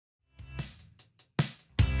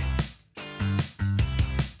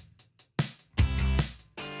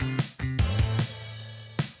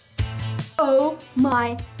Oh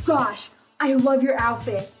my gosh, I love your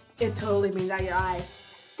outfit. It totally brings out your eyes.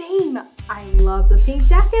 Same. I love the pink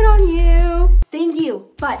jacket on you. Thank you,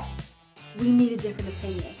 but we need a different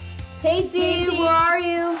opinion. Casey, where are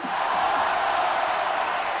you?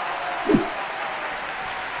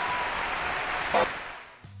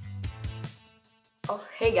 Oh,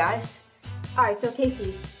 hey guys. All right, so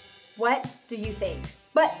Casey, what do you think?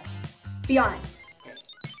 But be honest.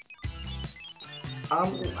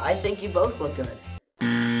 I think you both look good.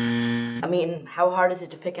 I mean, how hard is it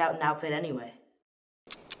to pick out an outfit anyway?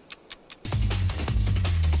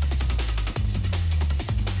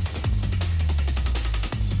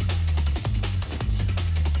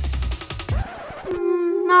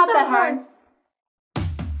 Not that hard.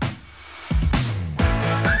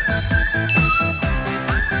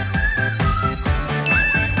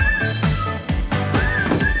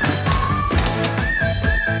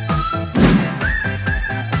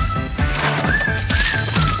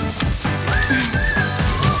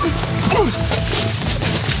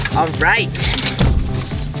 All right,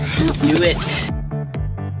 do it.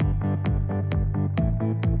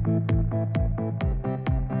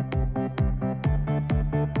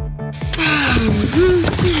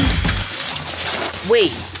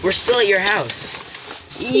 Wait, we're still at your house.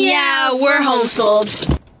 Yeah, we're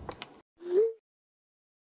homeschooled.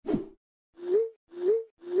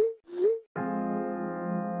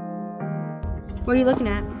 What are you looking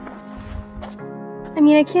at? I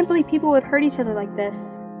mean, I can't believe people would hurt each other like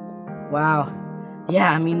this. Wow.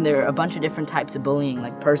 Yeah, I mean, there are a bunch of different types of bullying,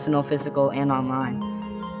 like personal, physical, and online.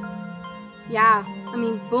 Yeah, I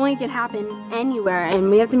mean, bullying can happen anywhere,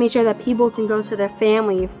 and we have to make sure that people can go to their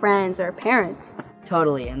family, friends, or parents.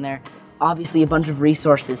 Totally, and there are obviously a bunch of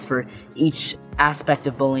resources for each aspect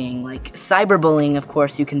of bullying. Like cyberbullying, of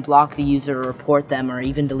course, you can block the user or report them or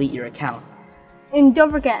even delete your account. And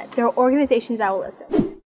don't forget, there are organizations that will listen.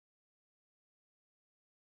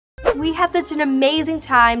 We had such an amazing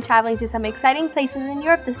time traveling to some exciting places in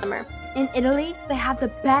Europe this summer. In Italy, they have the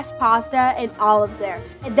best pasta and olives there.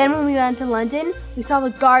 And then when we went to London, we saw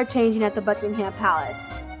the guard changing at the Buckingham Palace.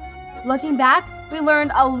 Looking back, we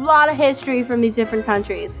learned a lot of history from these different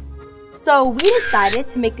countries. So we decided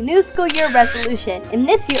to make a new school year resolution. And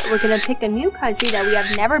this year, we're going to pick a new country that we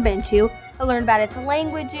have never been to learn about its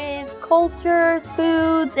languages, culture,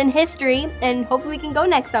 foods, and history, and hopefully we can go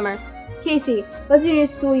next summer. Casey, what's your new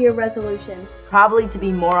school year resolution? Probably to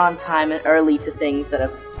be more on time and early to things that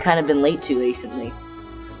I've kind of been late to recently.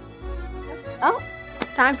 Oh,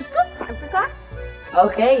 time for school, time for class.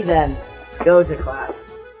 Okay then, let's go to class.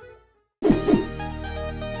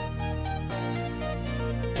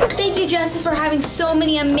 Thank you, Justice, for having so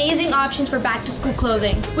many amazing options for back-to-school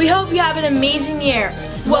clothing. We hope you have an amazing year.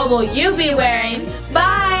 What will you be wearing?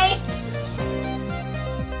 Bye!